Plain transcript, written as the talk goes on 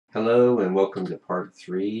Hello and welcome to part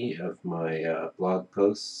 3 of my blog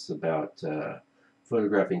posts about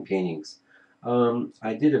photographing paintings.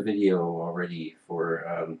 I did a video already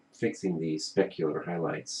for fixing the specular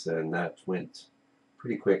highlights, and that went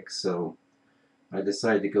pretty quick, so I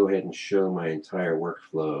decided to go ahead and show my entire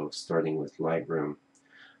workflow starting with Lightroom.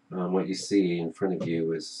 What you see in front of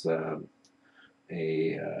you is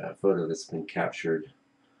a photo that's been captured,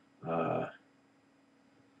 uh,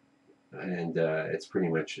 and it's pretty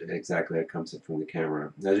much exactly how it comes in from the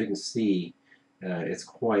camera. As you can see, it's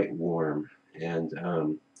quite warm, and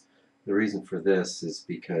the reason for this is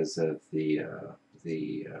because of the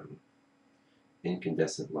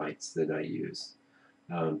incandescent lights that I use.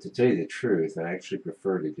 To tell you the truth, I actually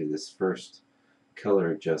prefer to do this first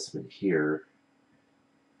color adjustment here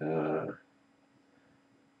uh,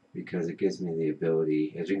 because it gives me the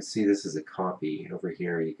ability. As you can see, this is a copy. Over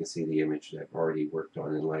here you can see the image that I've already worked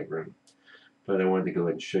on in Lightroom. But I wanted to go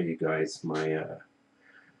ahead and show you guys my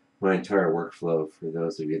entire workflow for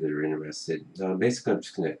those of you that are interested. Basically, I'm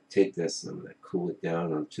just going to take this and I'm going to cool it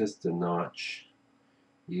down on just a notch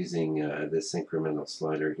using this incremental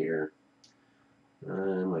slider here.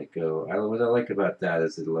 I might go. What I like about that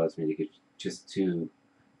is it allows me to get just 2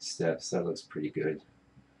 steps. That looks pretty good.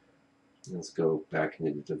 Let's go back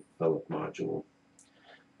into the develop module.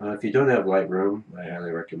 If you don't have Lightroom, I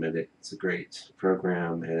highly recommend it. It's a great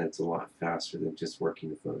program and it's a lot faster than just working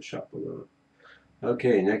in Photoshop alone.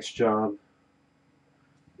 Okay, next job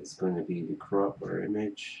is going to be to crop our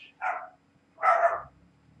image.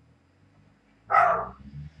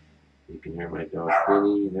 You can hear my dog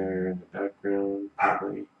Benny there in the background,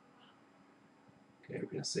 probably. Okay, we're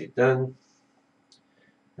going to say done.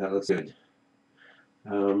 That looks good.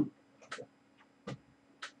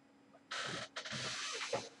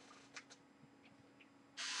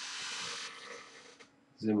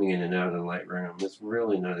 Zooming in and out of Lightroom is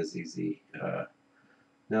really not as easy.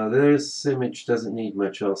 Now this image doesn't need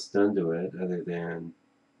much else done to it other than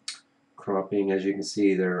cropping. As you can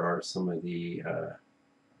see, there are some of the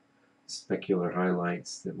specular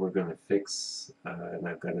highlights that we're going to fix, and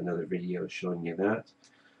I've got another video showing you that.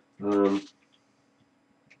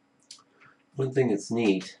 One thing that's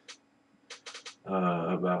neat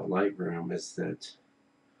about Lightroom is that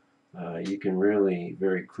you can really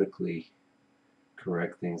very quickly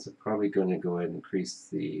correct things. I'm probably going to go ahead and increase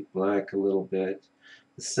the black a little bit.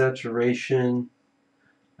 The saturation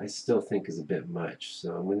I still think is a bit much,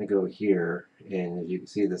 so I'm going to go here, and as you can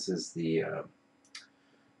see, this is the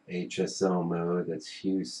HSL mode. That's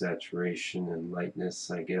hue, saturation, and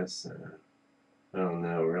lightness, I guess. I don't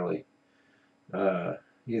know really.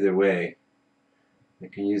 Either way, I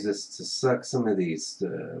can use this to suck some of these.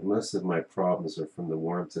 Most of my problems are from the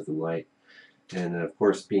warmth of the light. And of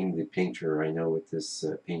course, being the painter, I know what this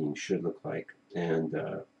painting should look like. And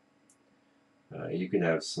you can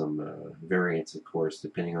have some variance, of course,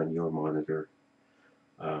 depending on your monitor.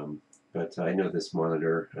 But I know this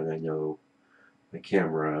monitor, and I know the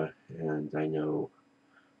camera, and I know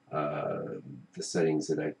the settings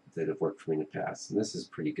that have worked for me in the past. And this is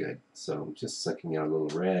pretty good. So I'm just sucking out a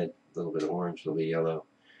little red, a little bit of orange, a little bit of yellow.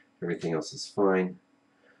 Everything else is fine.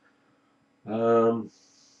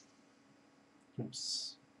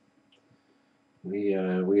 Oops. We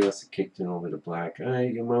also kicked in a little bit of black.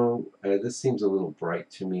 This seems a little bright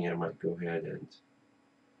to me. I might go ahead and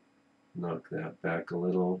knock that back a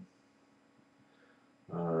little.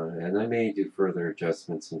 And I may do further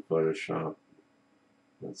adjustments in Photoshop.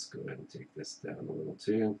 Let's go ahead and take this down a little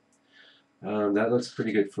too. That looks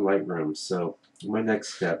pretty good for Lightroom. So my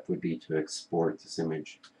next step would be to export this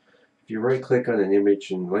image. If you right click on an image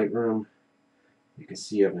in Lightroom, you can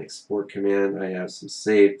see I have an export command. I have some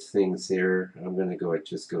saved things here. I'm going to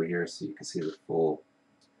just go here so you can see the full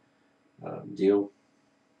deal.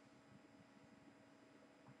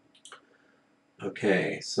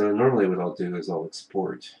 Okay, so normally what I'll do is I'll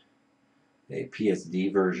export a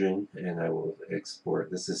PSD version, and I will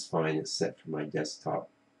export. This is fine. It's set for my desktop.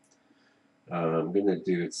 I'm going to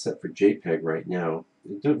do it's set for JPEG right now.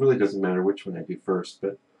 It really doesn't matter which one I do first,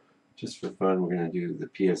 but just for fun, we're going to do the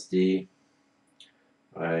PSD.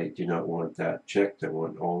 I do not want that checked. I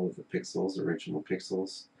want all of the pixels, original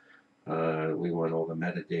pixels. We want all the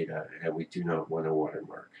metadata, and we do not want a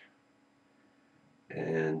watermark.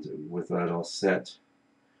 And with that all set,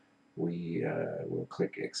 we will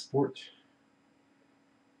click Export.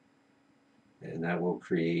 And that will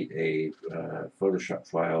create a Photoshop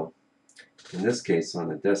file, in this case on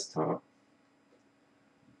the desktop.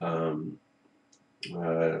 When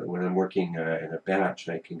I'm working in a batch,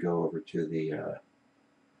 I can go over to the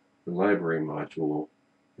library module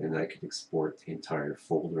and I can export the entire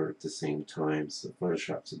folder at the same time. So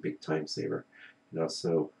Photoshop's a big time saver. And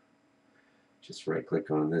also, just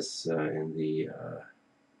right-click on this in the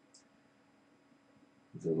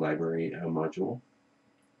library module,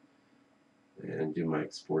 and do my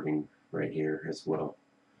exporting right here as well.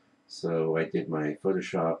 So I did my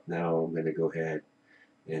Photoshop. Now I'm going to go ahead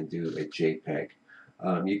and do a JPEG.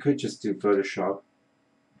 You could just do Photoshop,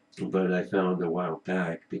 but I found a while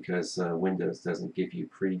back, because Windows doesn't give you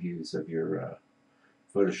previews of your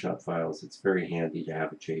Photoshop files, it's very handy to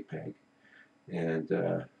have a JPEG. And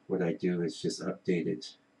what I do is just update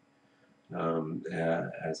it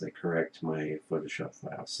as I correct my Photoshop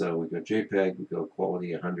file. So we go JPEG, we go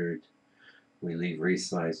quality 100, we leave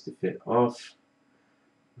resize to fit off,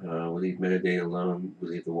 we leave metadata alone, we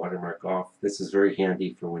leave the watermark off. This is very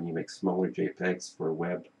handy for when you make smaller JPEGs for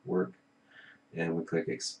web work. And we click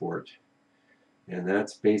export. And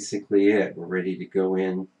that's basically it. We're ready to go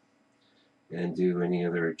in and do any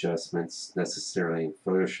other adjustments necessarily in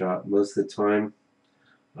Photoshop. Most of the time,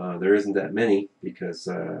 there isn't that many, because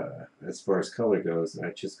as far as color goes,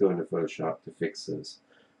 I just go into Photoshop to fix those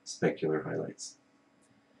specular highlights.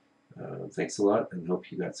 Thanks a lot, and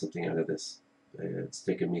hope you got something out of this. It's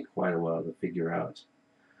taken me quite a while to figure out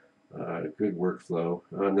a good workflow,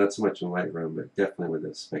 not so much in Lightroom, but definitely with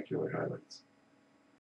those specular highlights.